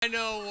I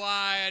know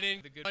why I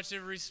didn't get much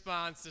of a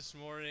response this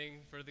morning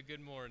for the good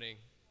morning.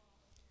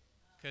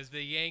 Because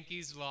the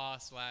Yankees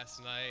lost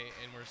last night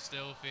and we're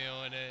still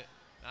feeling it.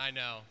 I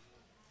know.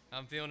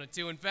 I'm feeling it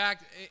too. In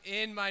fact,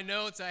 in my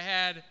notes I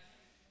had,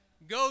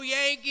 "Go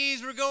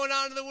Yankees, we're going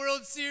on to the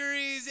World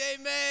Series,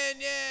 amen,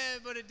 yeah."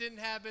 But it didn't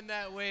happen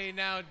that way,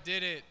 now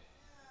did it?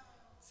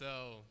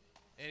 So,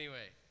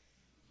 anyway,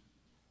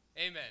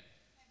 amen.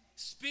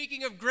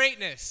 Speaking of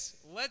greatness,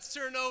 let's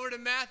turn over to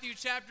Matthew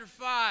chapter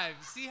 5.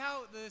 See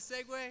how the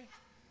segue?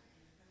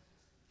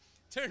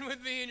 Turn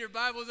with me in your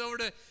Bibles over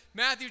to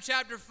Matthew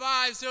chapter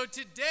 5. So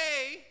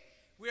today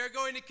we are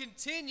going to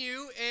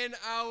continue in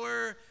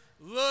our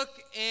look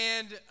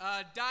and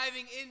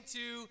diving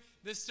into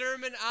the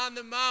Sermon on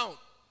the Mount.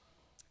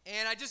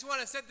 And I just want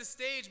to set the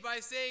stage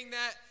by saying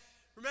that,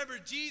 remember,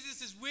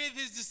 Jesus is with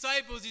his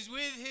disciples. He's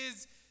with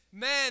his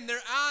men.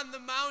 They're on the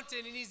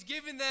mountain, and he's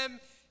given them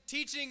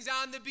teachings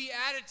on the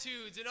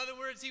Beatitudes. In other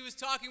words, he was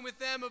talking with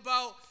them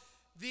about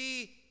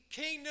the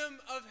kingdom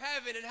of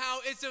heaven and how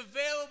it's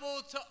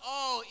available to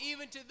all,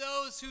 even to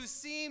those who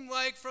seem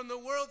like, from the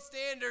world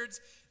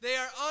standards, they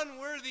are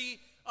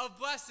unworthy of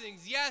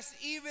blessings. Yes,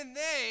 even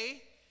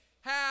they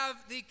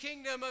have the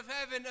kingdom of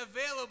heaven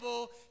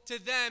available to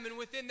them, and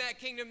within that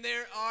kingdom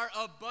there are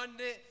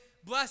abundant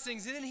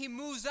blessings. And then he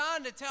moves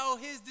on to tell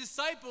his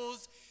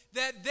disciples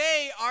that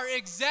they are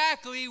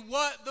exactly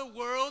what the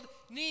world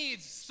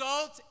needs: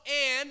 salt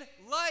and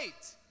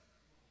light.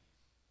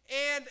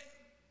 And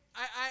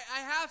I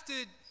have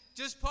to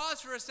just pause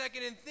for a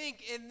second and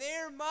think, in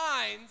their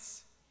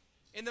minds,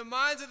 in the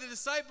minds of the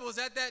disciples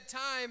at that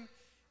time,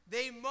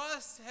 they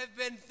must have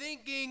been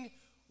thinking,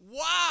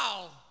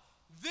 wow,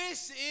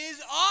 this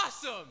is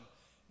awesome.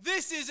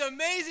 This is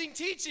amazing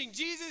teaching.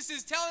 Jesus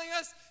is telling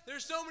us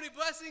there's so many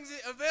blessings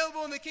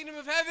available in the kingdom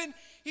of heaven.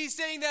 He's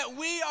saying that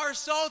we are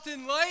salt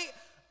and light.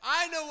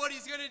 I know what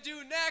he's going to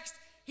do next.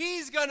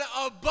 He's going to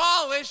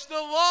abolish the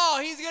law.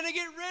 He's going to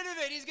get rid of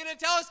it. He's going to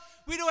tell us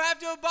we don't have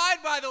to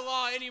abide by the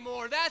law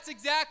anymore. That's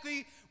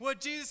exactly what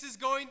Jesus is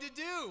going to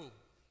do.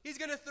 He's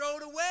going to throw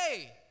it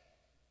away.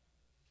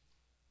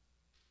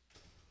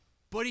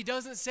 But he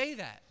doesn't say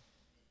that.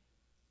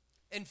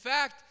 In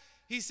fact,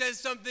 he says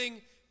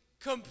something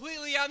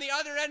completely on the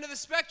other end of the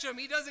spectrum.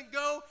 He doesn't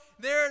go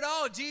there at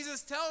all.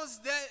 Jesus tells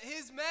that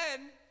his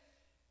men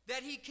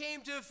that he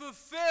came to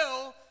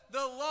fulfill the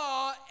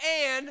law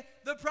and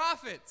the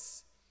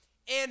prophets.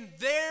 And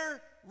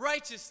their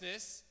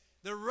righteousness,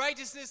 the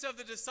righteousness of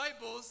the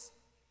disciples,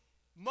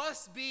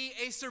 must be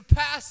a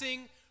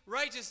surpassing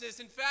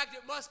righteousness. In fact,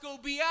 it must go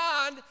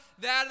beyond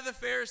that of the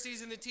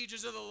Pharisees and the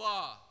teachers of the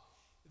law.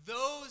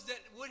 Those that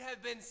would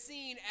have been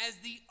seen as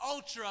the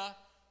ultra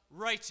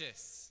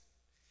righteous.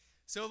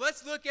 So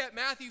let's look at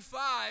Matthew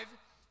 5,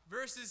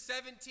 verses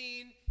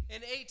 17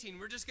 and 18.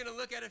 We're just going to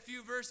look at a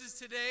few verses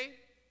today.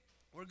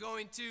 We're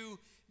going to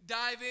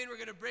dive in, we're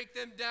going to break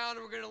them down,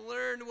 and we're going to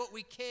learn what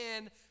we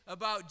can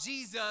about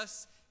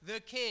Jesus the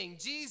King.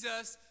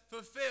 Jesus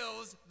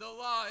fulfills the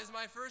law is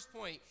my first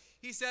point.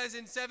 He says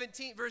in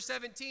verse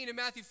 17 in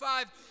Matthew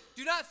 5,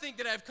 "Do not think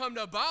that I have come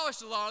to abolish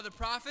the law of the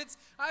prophets.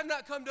 I have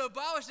not come to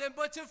abolish them,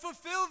 but to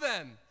fulfill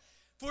them.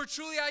 For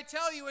truly I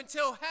tell you,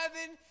 until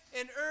heaven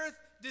and earth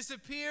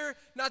disappear,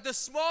 not the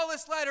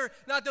smallest letter,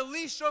 not the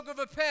least stroke of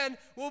a pen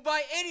will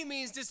by any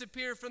means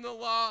disappear from the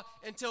law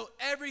until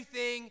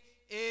everything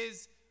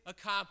is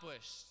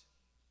accomplished."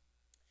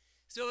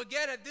 So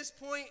again, at this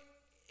point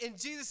in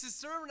Jesus'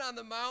 Sermon on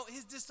the Mount,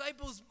 his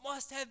disciples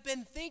must have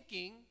been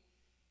thinking,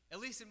 at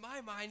least in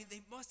my mind,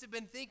 they must have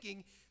been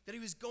thinking that he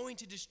was going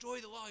to destroy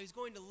the law. He was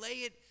going to lay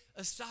it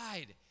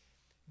aside.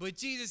 But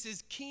Jesus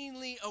is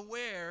keenly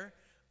aware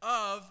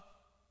of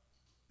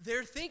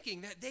their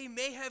thinking, that they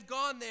may have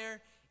gone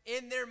there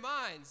in their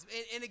minds.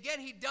 And again,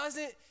 he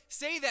doesn't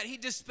say that. He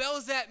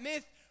dispels that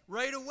myth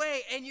right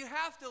away. And you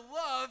have to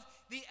love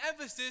the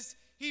emphasis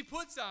he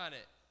puts on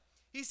it.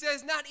 He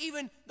says, not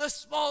even the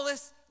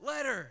smallest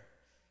letter,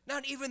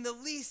 not even the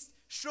least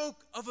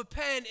stroke of a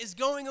pen is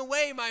going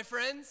away, my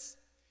friends.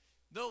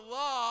 The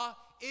law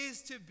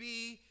is to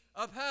be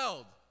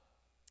upheld.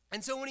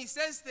 And so when he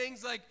says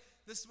things like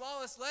the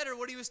smallest letter,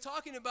 what he was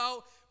talking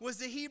about was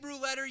the Hebrew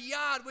letter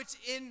yod, which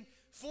in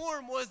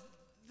form was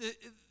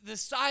the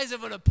size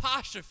of an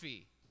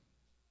apostrophe.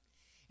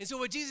 And so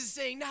what Jesus is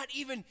saying, not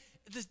even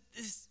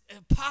this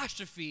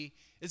apostrophe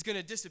is going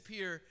to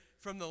disappear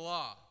from the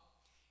law.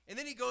 And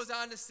then he goes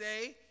on to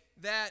say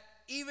that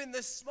even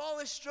the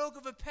smallest stroke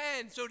of a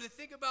pen, so to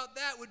think about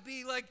that would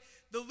be like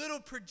the little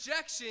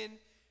projection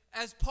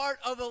as part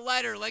of a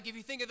letter. Like if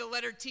you think of the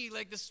letter T,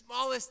 like the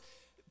smallest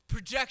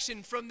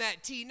projection from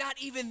that T, not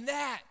even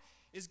that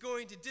is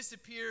going to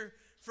disappear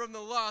from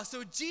the law.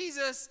 So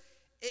Jesus,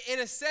 in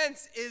a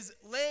sense, is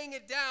laying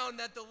it down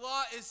that the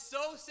law is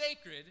so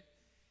sacred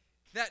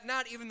that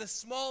not even the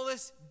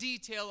smallest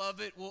detail of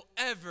it will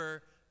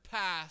ever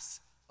pass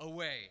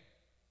away.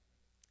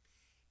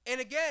 And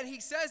again,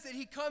 he says that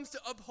he comes to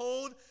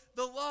uphold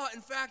the law.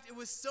 In fact, it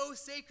was so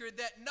sacred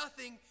that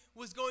nothing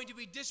was going to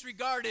be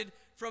disregarded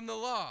from the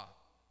law.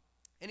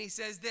 And he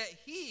says that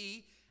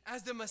he,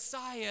 as the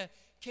Messiah,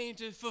 came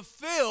to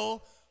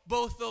fulfill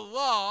both the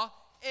law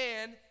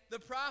and the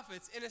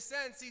prophets. In a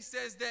sense, he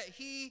says that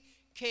he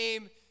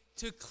came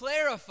to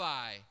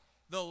clarify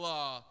the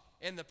law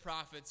and the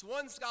prophets.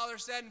 One scholar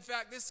said, in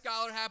fact, this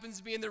scholar happens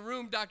to be in the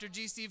room, Dr.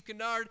 G. Steve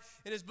Kennard,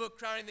 in his book,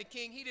 Crowning the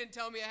King. He didn't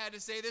tell me I had to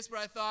say this, but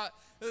I thought,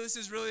 oh, this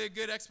is really a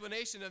good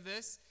explanation of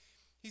this.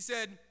 He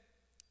said,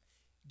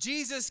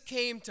 Jesus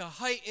came to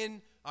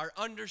heighten our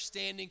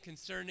understanding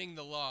concerning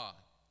the law.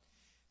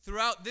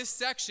 Throughout this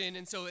section,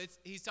 and so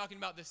he's talking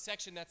about this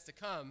section that's to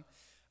come,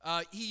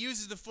 he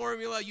uses the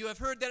formula, you have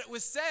heard that it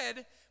was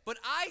said, but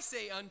I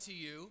say unto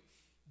you.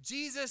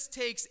 Jesus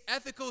takes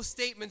ethical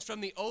statements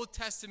from the Old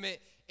Testament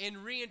and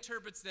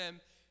reinterprets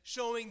them,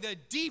 showing the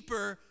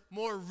deeper,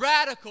 more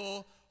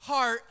radical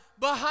heart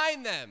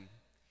behind them.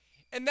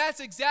 And that's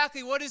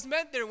exactly what is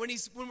meant there. When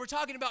we're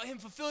talking about him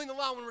fulfilling the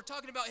law, when we're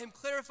talking about him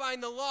clarifying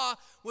the law,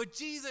 what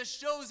Jesus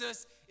shows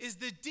us is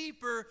the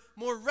deeper,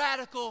 more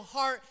radical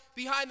heart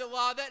behind the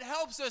law that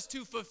helps us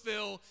to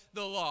fulfill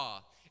the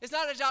law. It's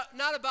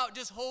not about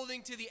just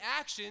holding to the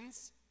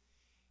actions.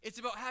 It's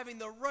about having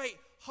the right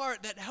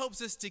heart that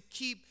helps us to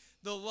keep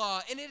the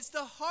law. And it's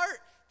the heart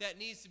that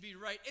needs to be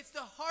right. It's the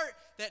heart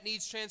that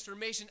needs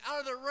transformation. Out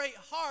of the right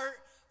heart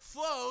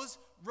flows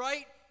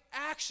right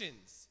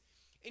actions.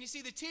 And you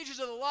see, the teachers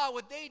of the law,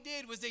 what they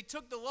did was they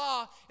took the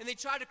law and they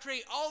tried to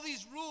create all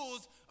these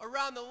rules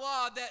around the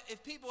law that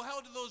if people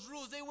held to those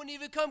rules, they wouldn't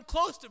even come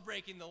close to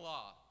breaking the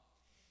law.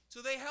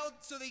 So they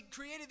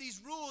created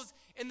these rules,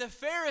 and the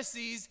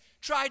Pharisees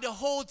tried to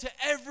hold to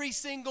every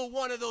single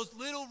one of those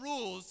little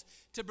rules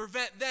to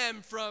prevent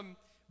them from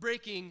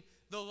breaking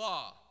the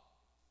law.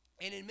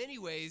 And in many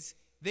ways,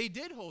 they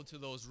did hold to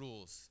those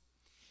rules.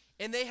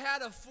 And they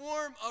had a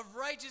form of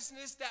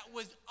righteousness that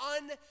was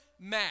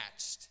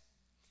unmatched.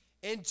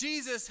 And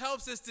Jesus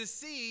helps us to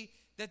see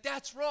that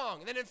that's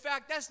wrong. That in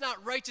fact, that's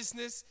not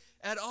righteousness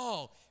at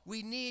all.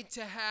 We need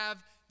to have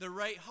the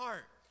right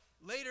heart.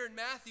 Later in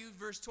Matthew,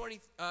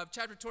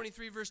 chapter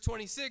 23, verse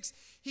 26,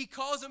 he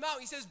calls them out.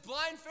 He says,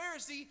 blind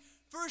Pharisee,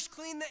 first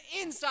clean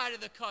the inside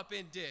of the cup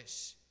and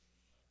dish,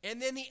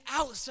 and then the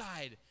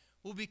outside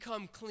will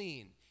become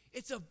clean.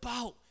 It's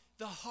about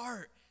the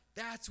heart.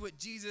 That's what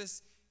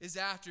Jesus is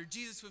after.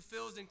 Jesus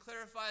fulfills and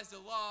clarifies the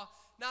law,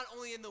 not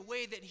only in the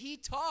way that he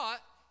taught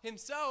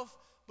himself,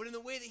 but in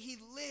the way that he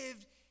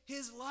lived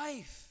his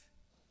life.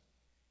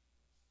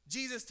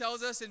 Jesus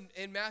tells us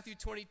in Matthew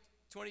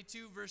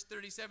 22, verse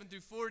 37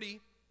 through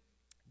 40,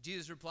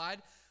 Jesus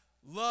replied,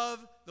 love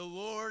the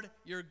Lord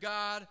your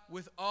God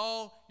with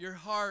all your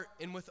heart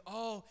and with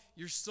all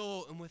your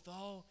soul and with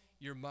all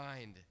your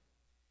mind.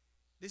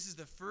 This is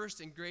the first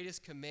and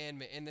greatest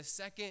commandment, and the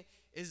second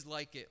is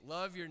like it.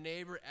 Love your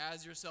neighbor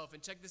as yourself.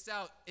 And check this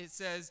out. It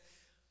says,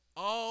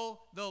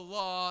 all the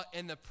law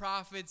and the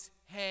prophets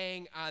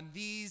hang on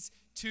these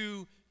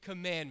two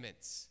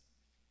commandments.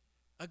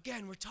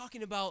 Again, we're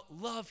talking about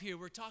love here.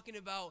 We're talking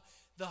about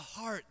the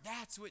heart.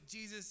 That's what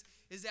Jesus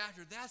is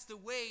after. That's the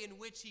way in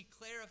which he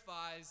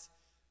clarifies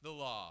the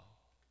law.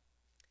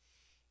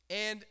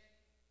 And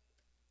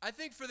I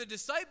think for the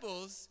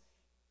disciples,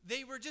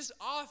 they were just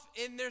off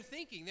in their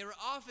thinking. They were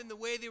off in the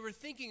way they were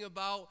thinking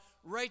about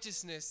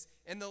righteousness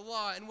and the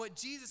law and what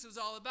Jesus was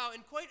all about.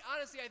 And quite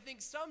honestly, I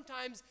think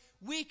sometimes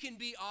we can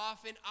be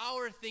off in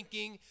our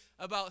thinking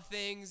about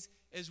things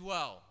as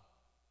well.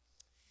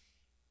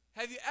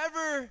 Have you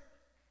ever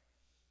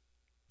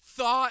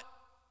thought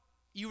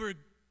you were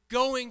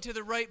going to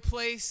the right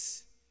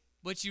place,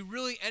 but you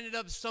really ended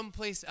up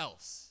someplace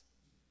else?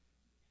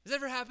 Has that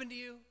ever happened to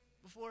you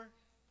before?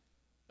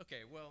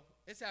 Okay, well,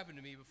 it's happened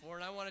to me before,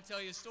 and I want to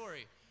tell you a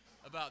story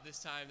about this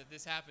time that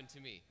this happened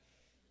to me.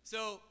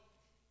 So,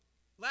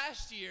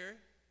 last year,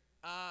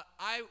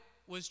 I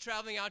was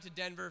traveling out to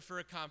Denver for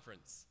a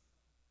conference.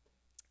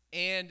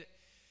 And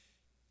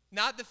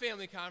not the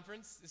family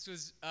conference. This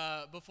was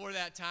before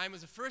that time. It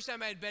was the first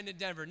time I had been to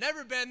Denver.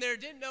 Never been there,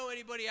 didn't know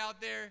anybody out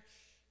there,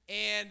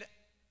 and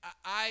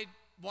I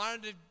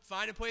wanted to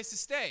find a place to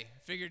stay.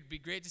 Figured it'd be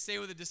great to stay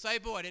with a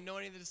disciple. I didn't know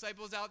any of the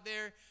disciples out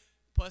there.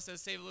 Plus, I'd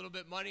save a little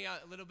bit of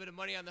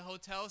money on the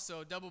hotel,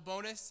 so double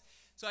bonus.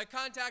 So I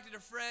contacted a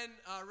friend,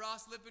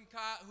 Ross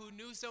Lippincott, who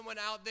knew someone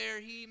out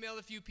there. He emailed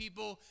a few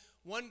people.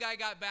 One guy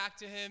got back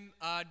to him,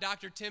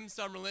 Dr. Tim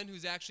Summerlin,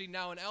 who's actually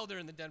now an elder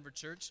in the Denver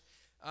church.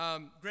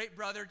 Great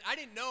brother. I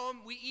didn't know him.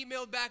 We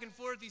emailed back and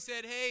forth. He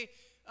said, hey,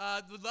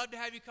 would love to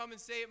have you come and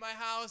stay at my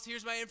house.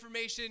 Here's my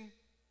information.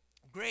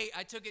 Great.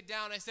 I took it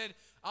down. I said,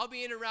 I'll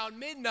be in around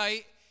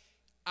midnight.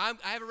 I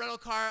have a rental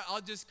car. I'll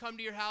just come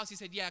to your house. He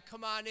said, yeah,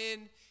 come on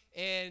in.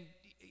 And,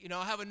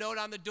 I'll have a note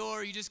on the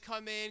door. You just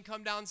come in,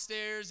 come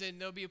downstairs, and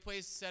there'll be a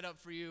place set up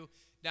for you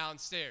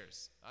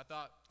downstairs. I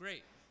thought,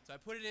 great. So I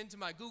put it into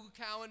my Google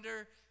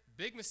Calendar.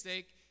 Big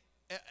mistake.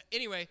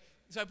 Anyway,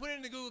 so I put it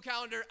in the Google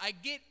Calendar. I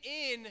get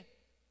in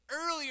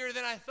earlier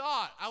than I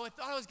thought. I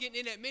thought I was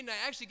getting in at midnight.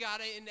 I actually got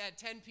in at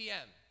 10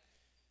 p.m.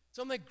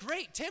 So I'm like,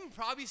 great, Tim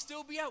probably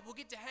still be out. We'll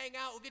get to hang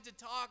out. We'll get to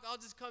talk. I'll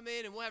just come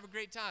in, and we'll have a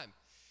great time.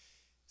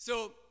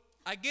 So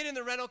I get in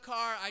the rental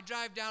car. I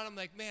drive down. I'm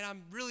like, man,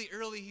 I'm really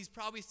early. He's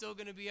probably still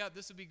going to be up.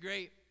 This will be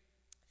great.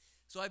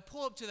 So I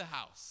pull up to the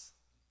house.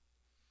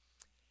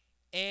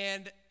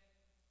 And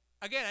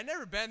again, I've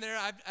never been there.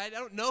 I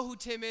don't know who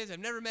Tim is. I've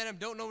never met him.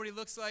 Don't know what he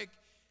looks like.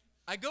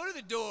 I go to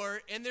the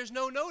door, and there's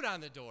no note on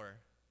the door.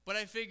 But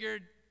I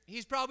figured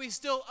he's probably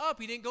still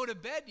up. He didn't go to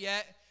bed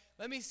yet.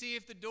 Let me see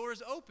if the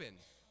door's open.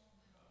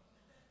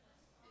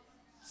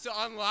 So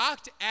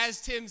unlocked,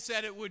 as Tim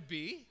said it would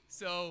be.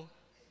 So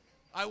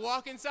I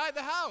walk inside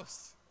the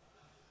house.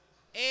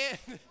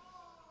 And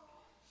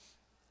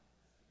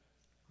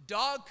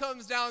dog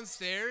comes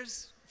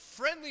downstairs.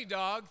 Friendly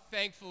dog,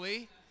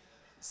 thankfully.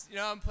 You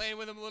know, I'm playing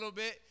with him a little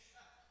bit.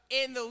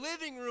 In the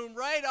living room,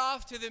 right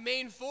off to the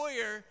main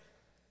foyer,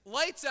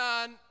 lights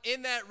on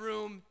in that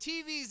room,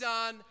 TV's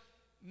on,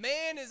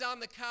 man is on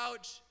the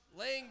couch,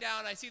 laying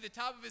down. I see the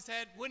top of his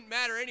head. Wouldn't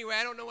matter anyway.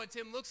 I don't know what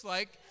Tim looks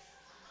like.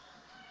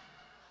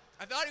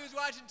 I thought he was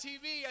watching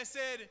TV. I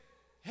said,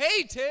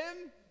 "Hey,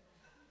 Tim."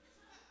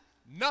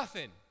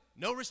 Nothing.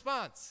 No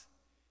response.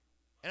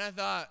 And I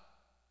thought,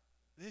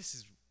 this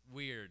is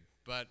weird,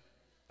 but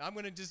I'm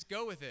going to just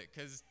go with it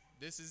because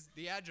this is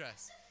the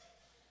address.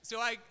 So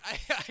I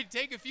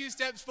take a few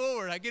steps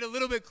forward. I get a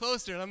little bit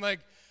closer, and I'm like,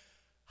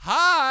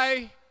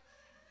 "Hi."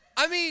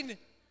 I mean,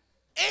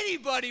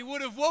 anybody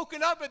would have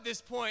woken up at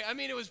this point. I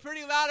mean, it was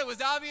pretty loud. It was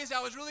obvious.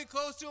 I was really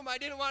close to him. I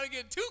didn't want to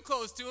get too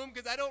close to him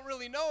because I don't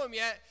really know him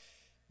yet.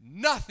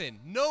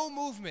 Nothing. No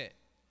movement.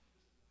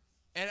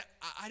 And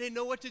I didn't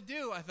know what to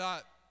do. I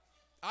thought,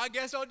 I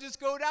guess I'll just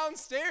go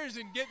downstairs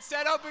and get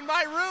set up in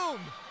my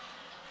room.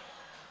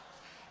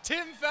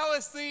 Tim fell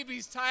asleep.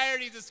 He's tired.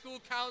 He's a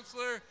school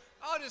counselor.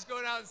 I'll just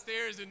go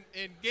downstairs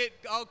and get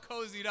all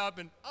cozied up,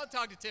 and I'll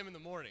talk to Tim in the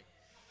morning.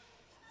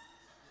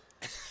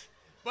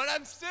 But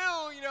I'm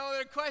still, you know,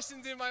 there are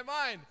questions in my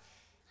mind.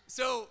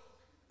 So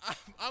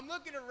I'm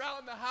looking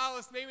around the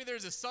house. Maybe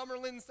there's a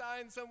Summerlin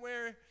sign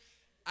somewhere.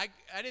 I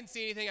didn't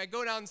see anything. I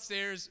go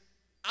downstairs.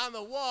 On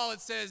the wall,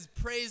 it says,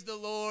 "Praise the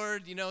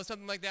Lord," you know,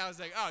 something like that. I was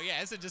like, oh,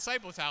 yeah, it's a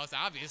disciples' house,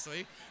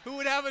 obviously. Who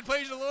would have a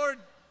 "Praise the Lord,"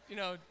 you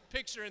know,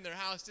 picture in their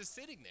house just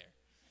sitting there?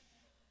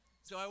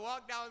 So I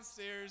walk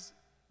downstairs.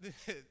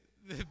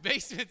 The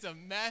basement's a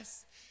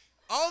mess.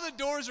 All the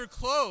doors are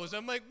closed.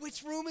 I'm like,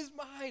 which room is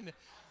mine?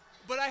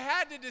 But I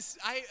had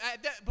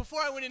to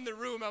before I went in the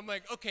room, I'm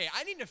like, okay,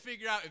 I need to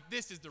figure out if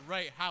this is the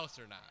right house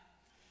or not.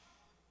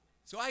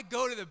 So I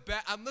go to the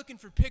back. I'm looking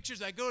for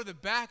pictures. I go to the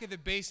back of the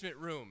basement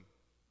room.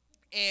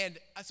 And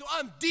so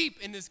I'm deep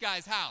in this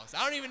guy's house.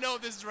 I don't even know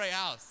if this is the right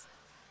house.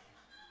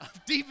 I'm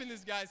deep in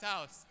this guy's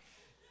house.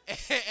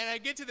 And I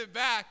get to the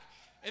back,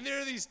 and there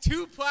are these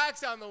two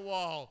plaques on the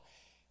wall.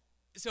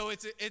 So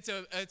it's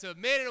a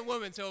man and a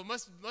woman. So it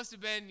must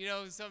have been, you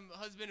know, some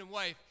husband and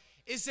wife.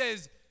 It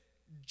says,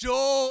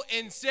 "Joel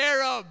and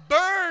Sarah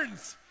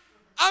Burns."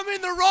 I'm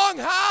in the wrong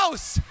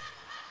house.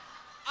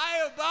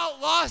 I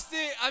about lost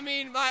it. I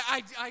mean,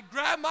 I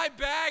grabbed my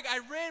bag. I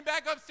ran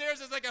back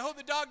upstairs. I was like, I hope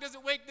the dog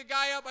doesn't wake the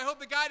guy up. I hope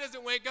the guy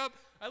doesn't wake up.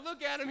 I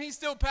look at him. He's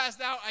still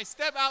passed out. I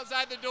step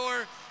outside the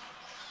door.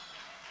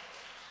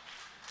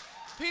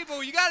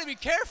 People, you got to be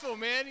careful,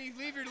 man. You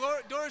leave your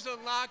doors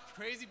unlocked.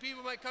 Crazy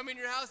people might come in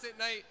your house at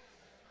night.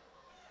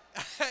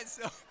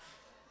 So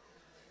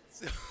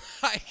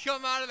I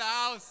come out of the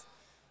house.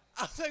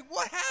 I was like,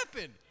 what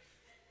happened?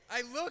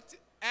 I looked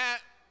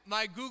at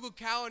my Google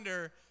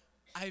Calendar.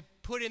 I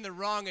put in the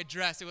wrong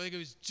address. It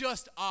was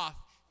just off.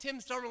 Tim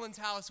Summerlin's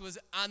house was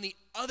on the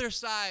other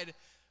side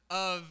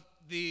of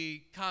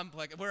the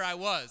complex where I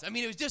was. I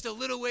mean, it was just a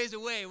little ways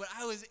away. When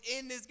I was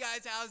in this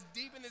guy's house,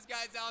 deep in this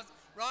guy's house,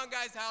 wrong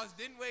guy's house,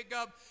 didn't wake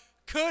up,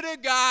 could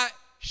have got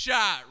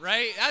shot,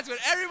 right? That's what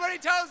everybody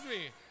tells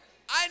me.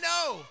 I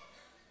know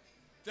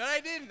that I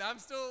didn't. I'm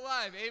still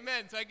alive.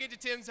 Amen. So I get to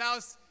Tim's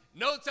house,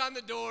 notes on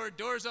the door,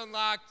 door's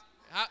unlocked.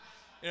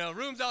 You know,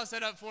 room's all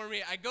set up for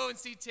me. I go and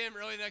see Tim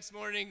early the next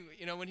morning,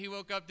 you know, when he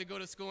woke up to go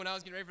to school and I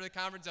was getting ready for the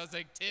conference. I was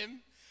like,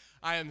 "Tim,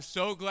 I am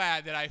so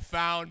glad that I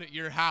found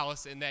your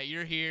house and that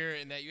you're here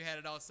and that you had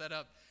it all set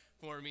up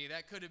for me.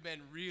 That could have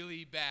been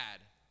really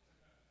bad."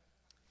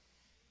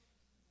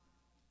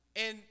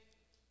 And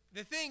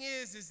the thing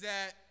is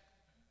that,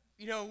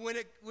 you know,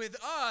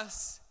 with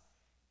us,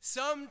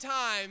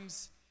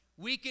 sometimes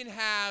we can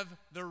have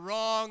the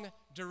wrong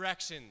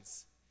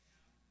directions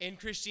in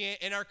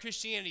our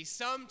Christianity.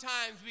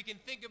 Sometimes we can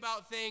think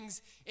about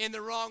things in the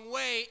wrong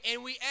way,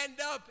 and we end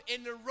up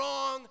in the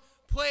wrong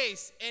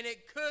place, and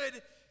it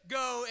could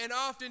go, and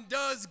often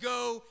does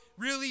go,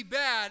 really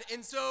bad.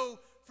 And so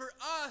for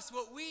us,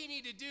 what we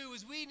need to do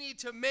is we need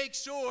to make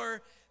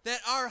sure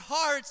that our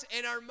hearts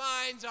and our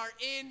minds are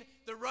in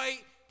the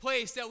right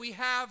place, that we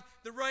have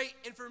the right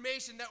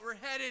information, that we're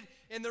headed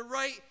in the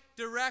right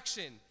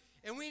direction.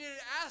 And we need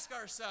to ask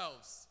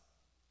ourselves,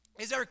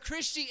 is our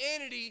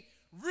Christianity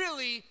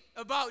really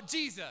about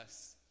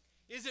Jesus?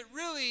 Is it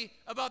really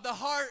about the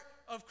heart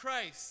of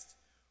Christ?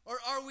 Or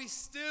are we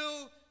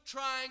still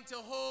trying to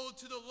hold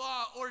to the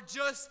law or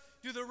just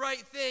do the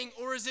right thing?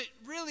 Or is it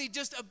really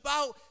just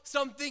about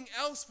something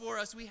else for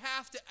us? We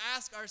have to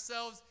ask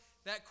ourselves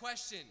that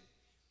question.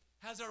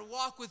 Has our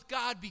walk with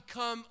God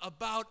become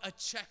about a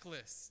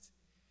checklist?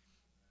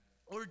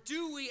 Or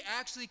do we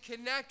actually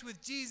connect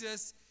with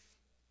Jesus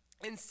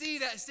and see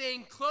that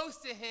staying close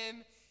to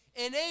him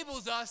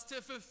enables us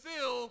to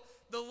fulfill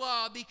the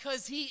law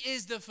because he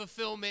is the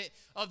fulfillment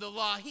of the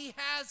law? He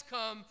has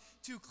come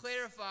to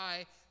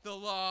clarify the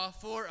law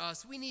for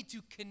us. We need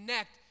to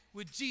connect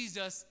with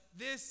Jesus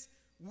this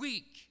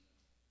week.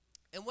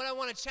 And what I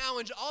want to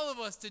challenge all of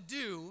us to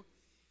do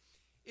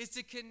is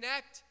to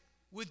connect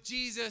with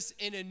Jesus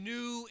in a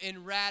new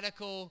and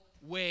radical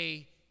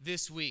way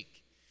this week.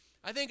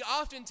 I think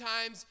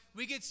oftentimes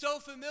we get so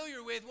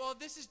familiar with, well,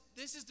 this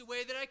is the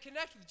way that I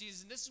connect with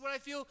Jesus, and this is what I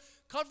feel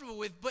comfortable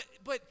with.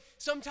 But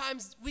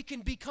sometimes we can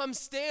become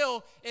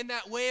stale in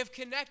that way of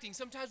connecting.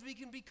 Sometimes we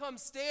can become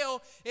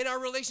stale in our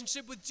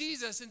relationship with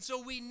Jesus, and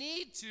so we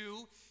need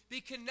to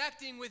be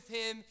connecting with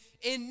him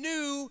in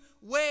new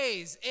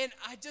ways. And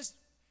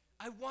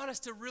I want us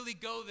to really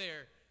go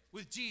there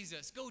with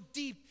Jesus. Go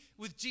deep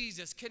with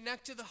Jesus.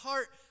 Connect to the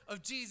heart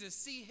of Jesus.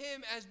 See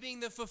him as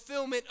being the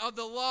fulfillment of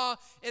the law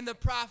and the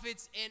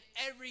prophets and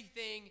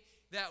everything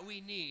that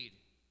we need.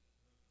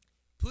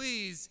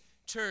 Please,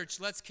 church,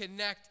 let's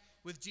connect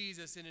with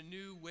Jesus in a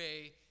new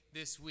way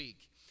this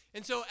week.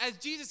 And so as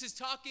Jesus is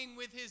talking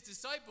with his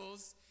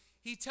disciples,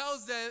 he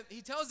tells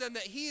them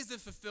that he is the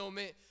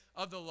fulfillment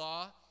of the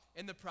law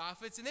and the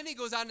prophets. And then he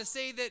goes on to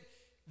say that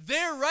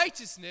their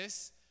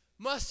righteousness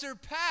must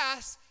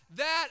surpass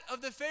that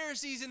of the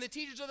Pharisees and the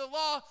teachers of the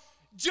law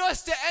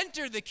just to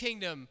enter the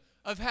kingdom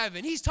of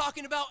heaven. He's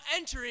talking about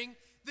entering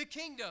the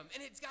kingdom,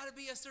 and it's got to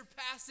be a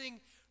surpassing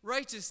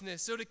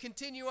righteousness. So to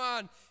continue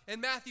on in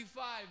Matthew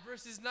 5,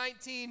 verses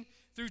 19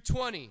 through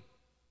 20,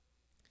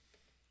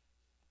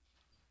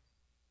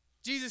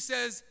 Jesus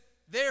says,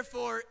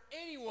 therefore,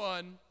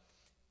 anyone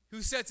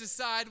who sets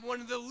aside one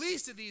of the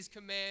least of these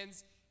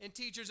commands and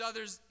teaches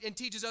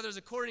others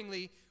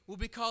accordingly will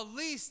be called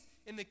least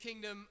in the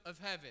kingdom of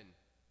heaven.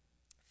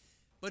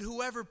 But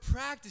whoever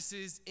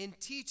practices and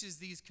teaches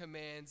these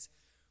commands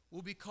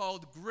will be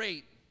called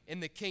great in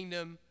the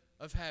kingdom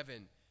of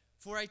heaven.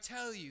 For I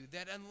tell you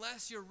that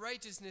unless your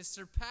righteousness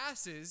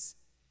surpasses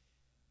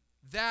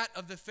that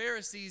of the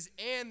Pharisees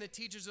and the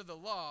teachers of the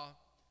law,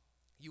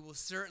 you will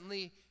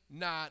certainly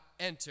not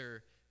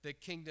enter the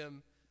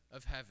kingdom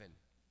of heaven.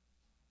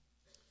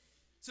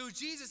 So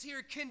Jesus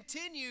here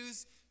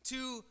continues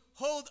to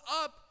hold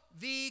up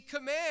the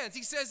commands.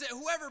 He says that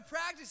whoever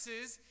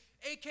practices,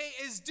 aka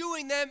is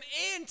doing them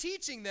and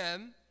teaching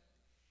them,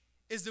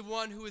 is the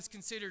one who is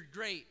considered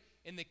great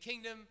in the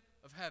kingdom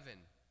of heaven.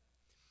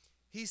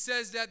 He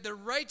says that the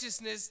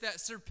righteousness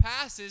that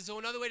surpasses, so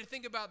another way to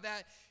think about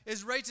that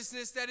is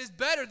righteousness that is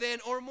better than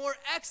or more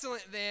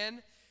excellent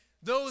than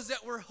those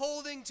that were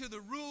holding to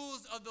the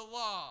rules of the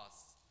laws,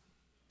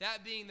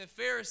 that being the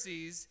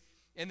Pharisees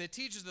and the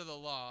teachers of the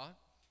law.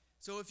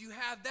 So if you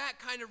have that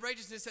kind of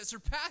righteousness that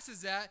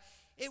surpasses that,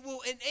 it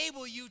will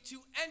enable you to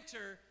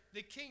enter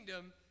the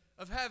kingdom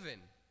of heaven.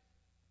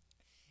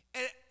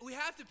 And we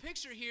have to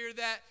picture here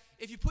that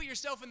if you put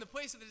yourself in the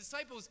place of the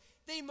disciples,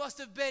 they must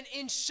have been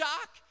in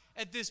shock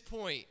at this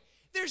point.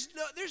 There's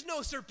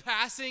no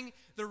surpassing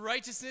the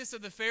righteousness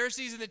of the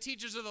Pharisees and the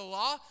teachers of the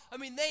law. I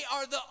mean, they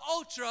are the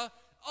ultra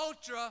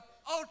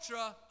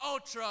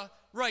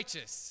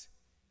righteous.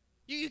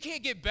 You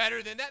can't get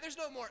better than that. There's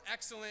no more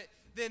excellent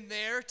than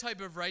their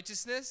type of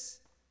righteousness.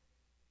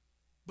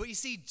 But you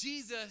see,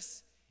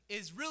 Jesus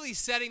is really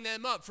setting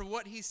them up for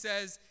what he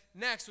says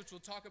next, which we'll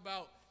talk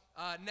about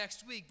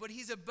next week. But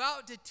he's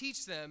about to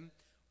teach them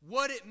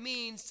what it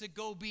means to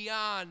go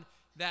beyond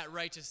that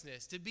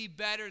righteousness, to be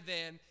better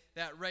than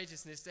that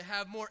righteousness, to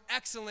have more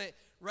excellent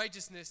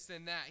righteousness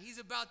than that. He's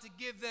about to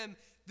give them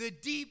the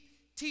deep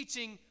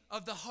teaching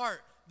of the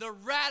heart, the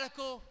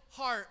radical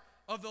heart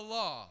of the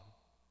law.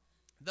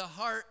 That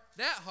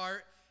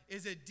heart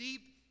is a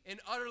deep and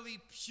utterly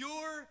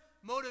pure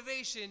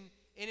motivation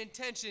and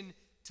intention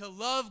to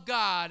love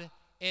God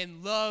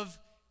and love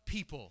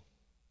people.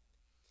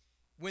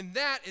 When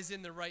that is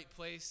in the right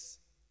place,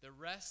 the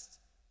rest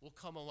will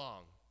come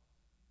along.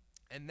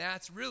 And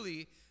that's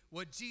really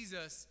what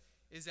Jesus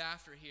is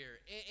after here.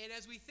 And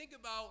as we think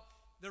about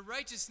the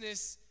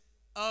righteousness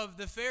of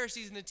the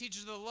Pharisees and the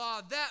teachers of the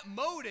law, that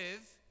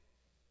motive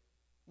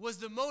was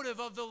the motive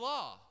of the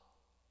law.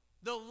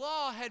 The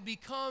law had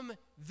become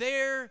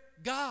their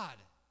God.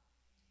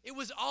 It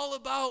was all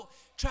about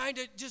trying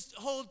to just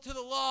hold to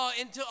the law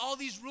and to all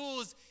these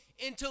rules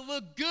and to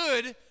look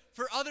good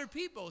for other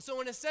people.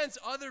 So in a sense,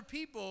 other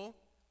people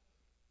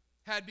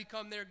had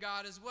become their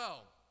God as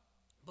well.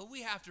 But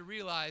we have to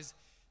realize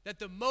that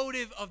the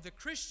motive of the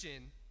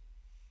Christian,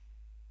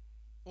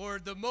 or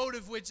the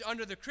motive which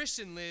under the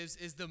Christian lives,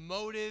 is the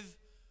motive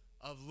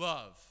of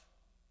love.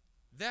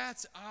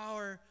 That's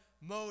our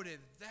motive.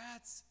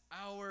 That's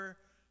our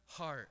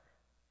heart.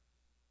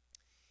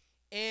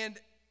 And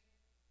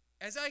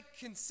as I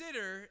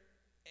consider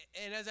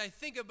and as I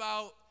think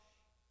about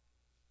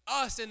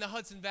us in the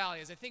Hudson Valley,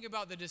 as I think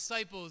about the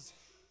disciples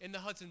in the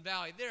Hudson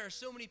Valley, there are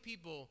so many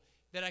people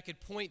that I could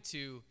point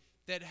to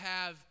that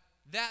have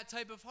that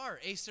type of heart,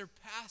 a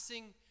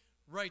surpassing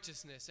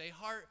righteousness, a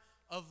heart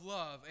of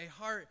love, a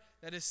heart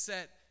that is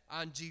set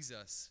on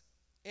Jesus.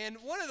 And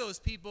one of those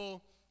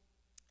people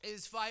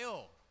is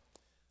Fayo.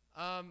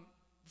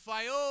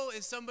 Fayo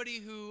is somebody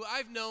who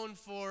I've known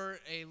for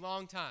a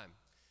long time.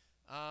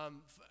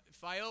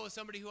 Fayo is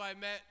somebody who I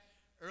met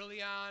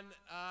early on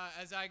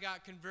as I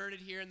got converted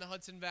here in the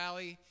Hudson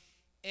Valley.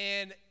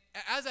 And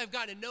as I've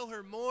gotten to know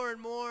her more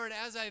and more, and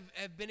as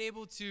I've been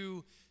able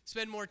to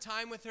spend more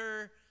time with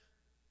her,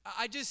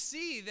 I just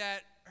see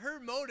that her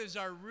motives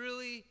are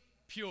really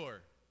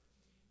pure.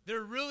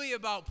 They're really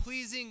about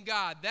pleasing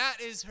God. That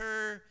is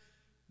her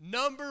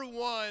number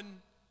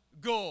one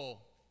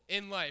goal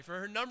in life, or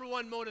her number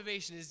one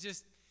motivation is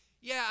just,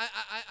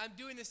 I'm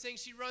doing this thing.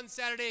 She runs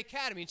Saturday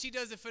Academy, and she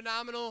does a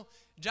phenomenal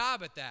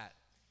job at that.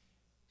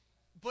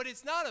 But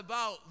it's not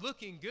about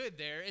looking good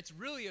there. It's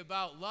really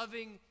about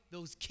loving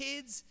those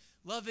kids,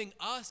 loving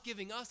us,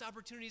 giving us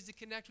opportunities to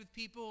connect with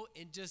people,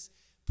 and just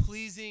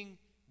pleasing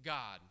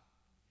God.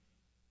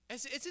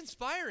 It's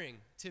inspiring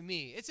to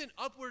me. It's an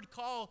upward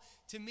call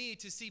to me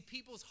to see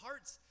people's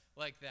hearts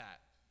like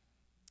that.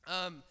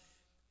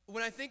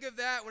 When I think of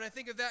that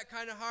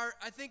kind of heart,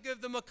 I think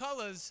of the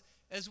McCulloughs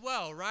as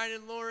well, Ryan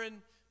and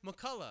Lauren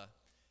McCullough.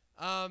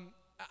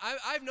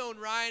 I've known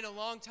Ryan a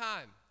long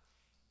time.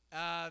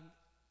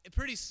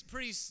 Pretty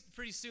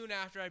soon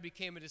after I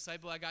became a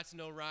disciple, I got to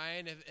know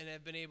Ryan and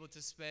have been able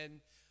to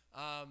spend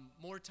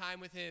more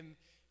time with him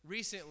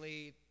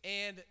recently.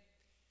 And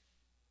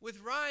with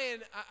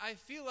Ryan, I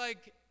feel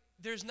like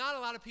there's not a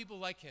lot of people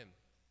like him.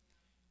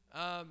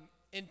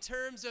 In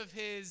terms of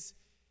his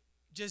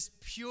just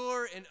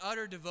pure and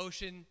utter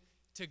devotion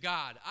to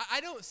God. I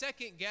don't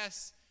second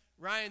guess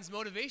Ryan's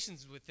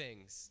motivations with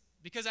things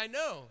because I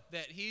know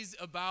that he's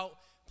about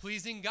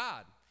pleasing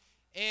God.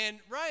 And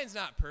Ryan's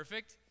not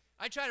perfect.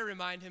 I try to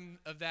remind him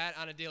of that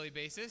on a daily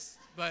basis,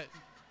 but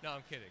no,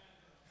 I'm kidding.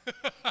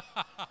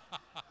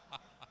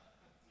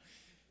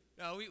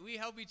 No, we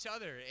help each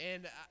other,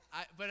 and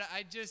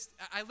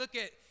I look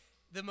at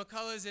the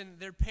McCulloughs and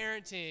their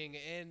parenting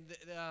and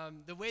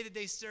the way that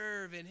they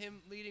serve and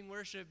him leading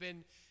worship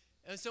and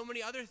so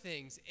many other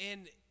things,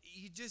 and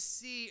you just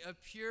see a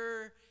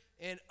pure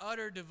and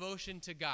utter devotion to God.